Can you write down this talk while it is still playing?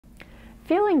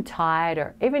Feeling tired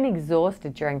or even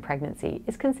exhausted during pregnancy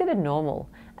is considered normal,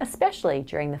 especially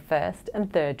during the first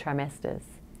and third trimesters.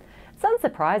 It's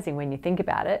unsurprising when you think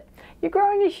about it. You're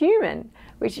growing a human,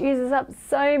 which uses up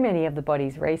so many of the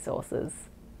body's resources.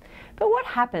 But what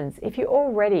happens if you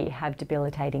already have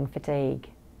debilitating fatigue?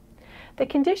 The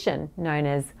condition, known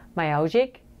as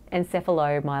myalgic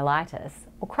encephalomyelitis,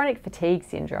 or chronic fatigue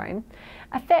syndrome,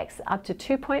 affects up to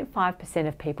 2.5%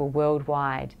 of people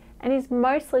worldwide and is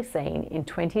mostly seen in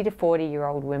 20 to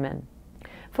 40-year-old women.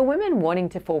 For women wanting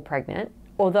to fall pregnant,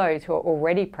 or those who are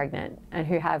already pregnant and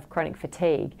who have chronic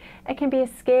fatigue, it can be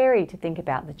scary to think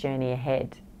about the journey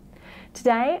ahead.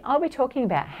 Today, I'll be talking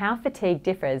about how fatigue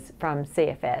differs from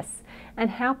CFS and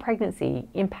how pregnancy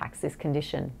impacts this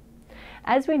condition.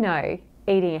 As we know,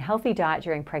 eating a healthy diet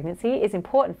during pregnancy is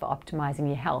important for optimizing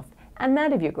your health and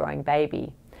that of your growing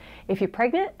baby. If you're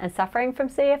pregnant and suffering from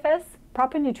CFS,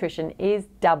 proper nutrition is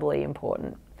doubly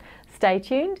important. Stay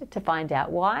tuned to find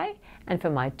out why and for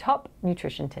my top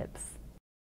nutrition tips.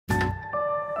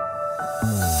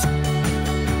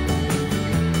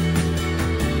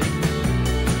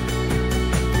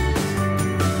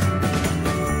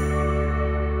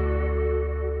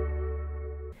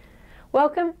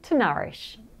 Welcome to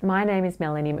Nourish. My name is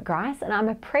Melanie McGrice and I'm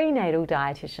a prenatal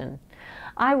dietitian.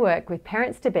 I work with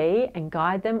parents-to-be and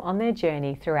guide them on their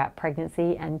journey throughout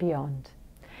pregnancy and beyond.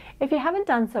 If you haven't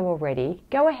done so already,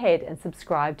 go ahead and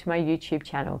subscribe to my YouTube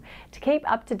channel to keep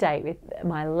up to date with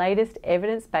my latest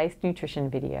evidence-based nutrition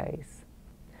videos.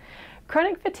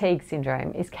 Chronic fatigue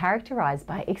syndrome is characterised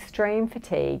by extreme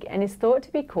fatigue and is thought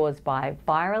to be caused by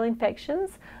viral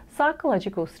infections,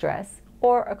 psychological stress,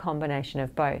 or a combination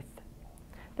of both.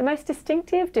 The most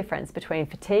distinctive difference between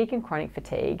fatigue and chronic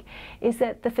fatigue is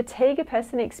that the fatigue a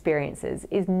person experiences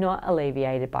is not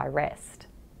alleviated by rest.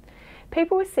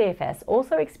 People with CFS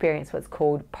also experience what's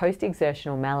called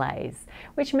post-exertional malaise,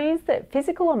 which means that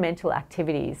physical or mental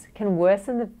activities can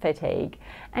worsen the fatigue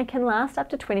and can last up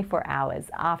to 24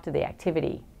 hours after the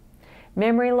activity.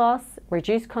 Memory loss,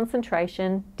 reduced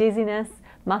concentration, dizziness,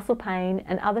 muscle pain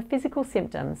and other physical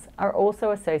symptoms are also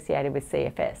associated with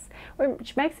CFS,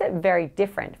 which makes it very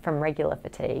different from regular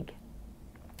fatigue.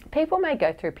 People may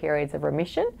go through periods of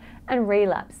remission and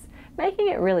relapse, making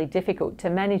it really difficult to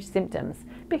manage symptoms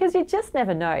because you just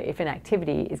never know if an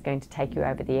activity is going to take you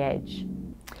over the edge.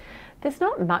 There's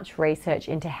not much research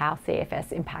into how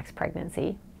CFS impacts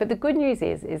pregnancy, but the good news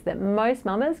is that most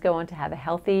mamas go on to have a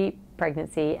healthy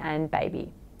pregnancy and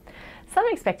baby. Some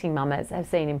expecting mamas have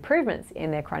seen improvements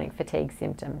in their chronic fatigue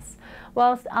symptoms,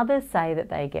 whilst others say that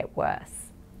they get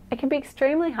worse. It can be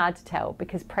extremely hard to tell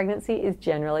because pregnancy is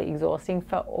generally exhausting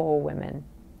for all women.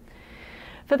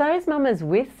 For those mamas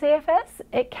with CFS,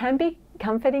 it can be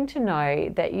comforting to know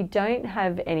that you don't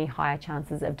have any higher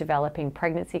chances of developing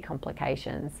pregnancy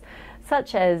complications,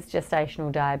 such as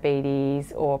gestational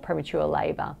diabetes or premature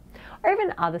labour, or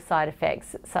even other side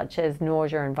effects such as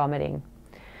nausea and vomiting.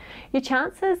 Your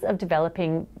chances of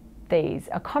developing these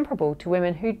are comparable to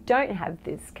women who don't have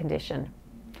this condition.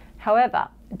 However,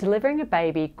 delivering a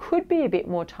baby could be a bit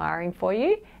more tiring for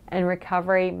you and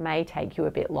recovery may take you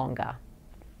a bit longer.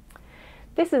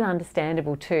 This is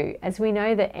understandable too, as we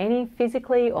know that any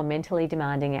physically or mentally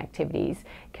demanding activities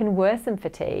can worsen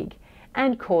fatigue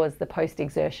and cause the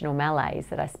post-exertional malaise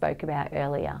that I spoke about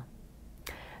earlier.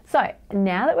 So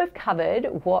now that we've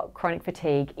covered what chronic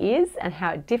fatigue is and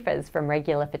how it differs from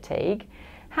regular fatigue,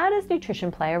 how does nutrition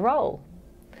play a role?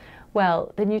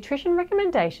 Well, the nutrition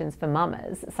recommendations for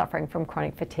mamas suffering from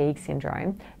chronic fatigue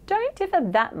syndrome don't differ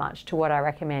that much to what I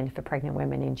recommend for pregnant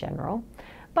women in general,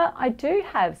 but I do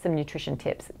have some nutrition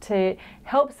tips to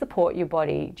help support your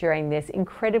body during this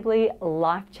incredibly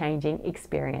life-changing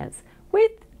experience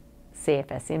with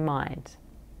CFS in mind.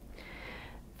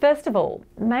 First of all,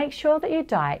 make sure that your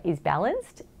diet is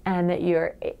balanced and that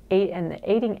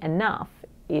eating enough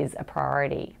is a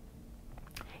priority.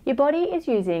 Your body is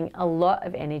using a lot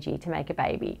of energy to make a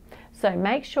baby, so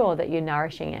make sure that you're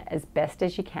nourishing it as best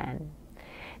as you can.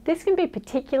 This can be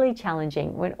particularly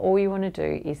challenging when all you want to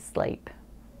do is sleep.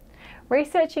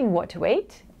 Researching what to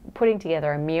eat, putting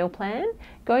together a meal plan,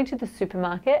 going to the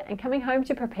supermarket and coming home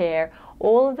to prepare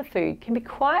all of the food can be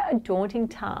quite a daunting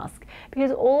task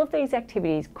because all of these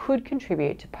activities could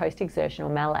contribute to post-exertional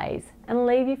malaise and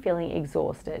leave you feeling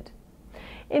exhausted.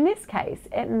 In this case,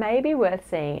 it may be worth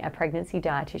seeing a pregnancy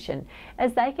dietitian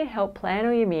as they can help plan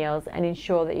all your meals and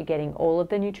ensure that you're getting all of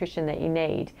the nutrition that you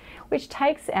need, which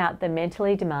takes out the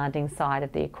mentally demanding side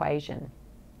of the equation.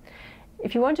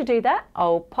 If you want to do that,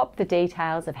 I'll pop the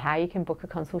details of how you can book a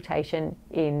consultation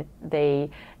in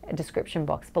the description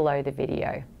box below the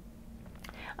video.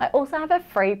 I also have a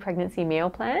free pregnancy meal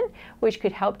plan, which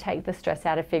could help take the stress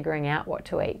out of figuring out what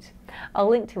to eat. I'll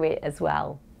link to it as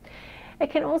well. It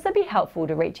can also be helpful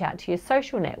to reach out to your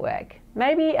social network.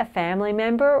 Maybe a family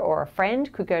member or a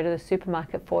friend could go to the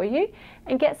supermarket for you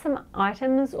and get some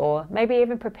items, or maybe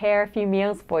even prepare a few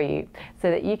meals for you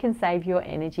so that you can save your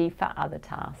energy for other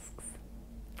tasks.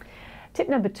 Tip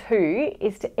number 2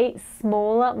 is to eat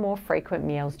smaller, more frequent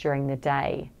meals during the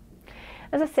day.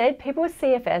 As I said, people with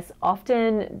CFS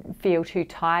often feel too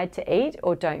tired to eat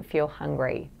or don't feel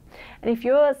hungry. And if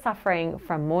you're suffering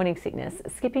from morning sickness,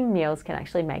 skipping meals can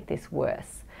actually make this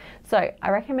worse. So I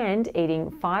recommend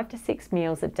eating 5 to 6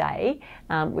 meals a day,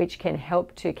 which can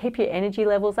help to keep your energy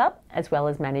levels up as well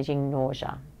as managing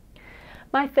nausea.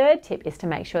 My third tip is to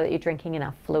make sure that you're drinking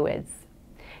enough fluids.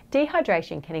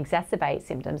 Dehydration can exacerbate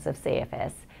symptoms of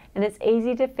CFS, and it's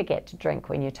easy to forget to drink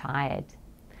when you're tired.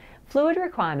 Fluid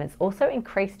requirements also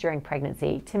increase during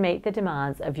pregnancy to meet the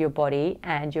demands of your body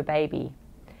and your baby.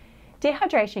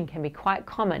 Dehydration can be quite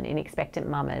common in expectant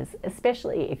mamas,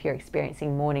 especially if you're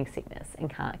experiencing morning sickness and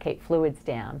can't keep fluids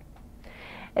down.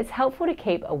 It's helpful to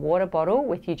keep a water bottle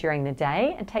with you during the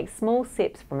day and take small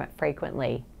sips from it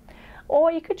frequently. Or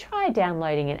you could try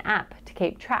downloading an app to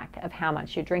keep track of how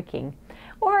much you're drinking,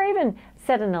 or even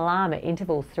set an alarm at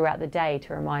intervals throughout the day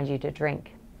to remind you to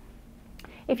drink.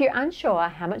 If you're unsure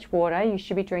how much water you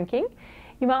should be drinking,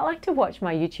 you might like to watch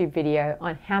my YouTube video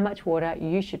on how much water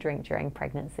you should drink during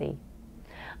pregnancy.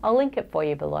 I'll link it for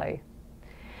you below.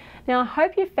 Now, I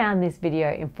hope you found this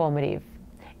video informative.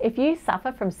 If you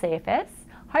suffer from CFS,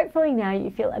 hopefully now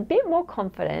you feel a bit more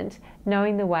confident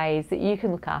knowing the ways that you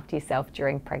can look after yourself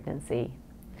during pregnancy.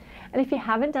 And if you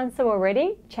haven't done so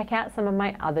already, check out some of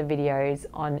my other videos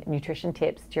on nutrition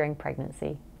tips during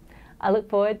pregnancy. I look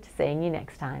forward to seeing you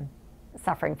next time.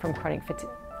 Suffering from chronic fatigue.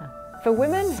 For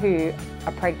women who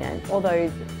are pregnant, or those,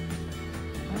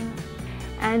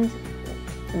 and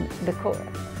the cause,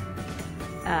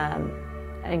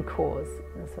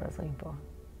 that's what I was looking for,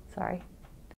 sorry.